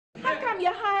come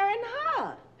you're hiring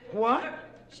her? What?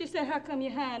 She said, how come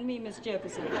you hired me, Miss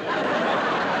Jefferson?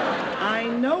 I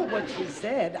know what she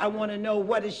said. I want to know,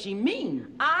 what does she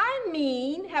mean? I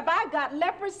mean, have I got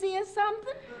leprosy or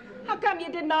something? How come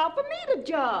you didn't offer me the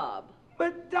job?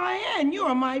 But, Diane,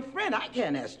 you're my friend. I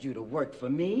can't ask you to work for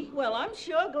me. Well, I'm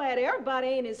sure glad everybody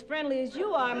ain't as friendly as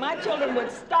you are. My children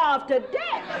would starve to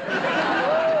death.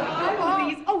 Hi,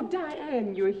 Louise. Oh,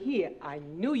 Diane, you're here. I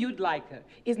knew you'd like her.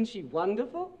 Isn't she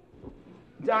wonderful?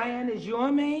 Diane is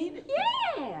your maid?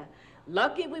 Yeah.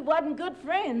 Lucky we wasn't good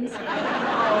friends.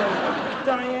 Oh,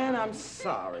 Diane, I'm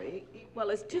sorry.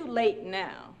 Well, it's too late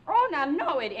now. Oh, now,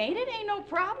 no, it ain't. It ain't no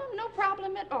problem. No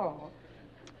problem at all.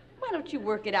 Why don't you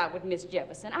work it out with Miss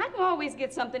Jefferson? I can always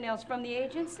get something else from the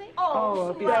agency.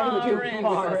 Oh, thank you, Florence.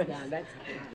 Florence. That's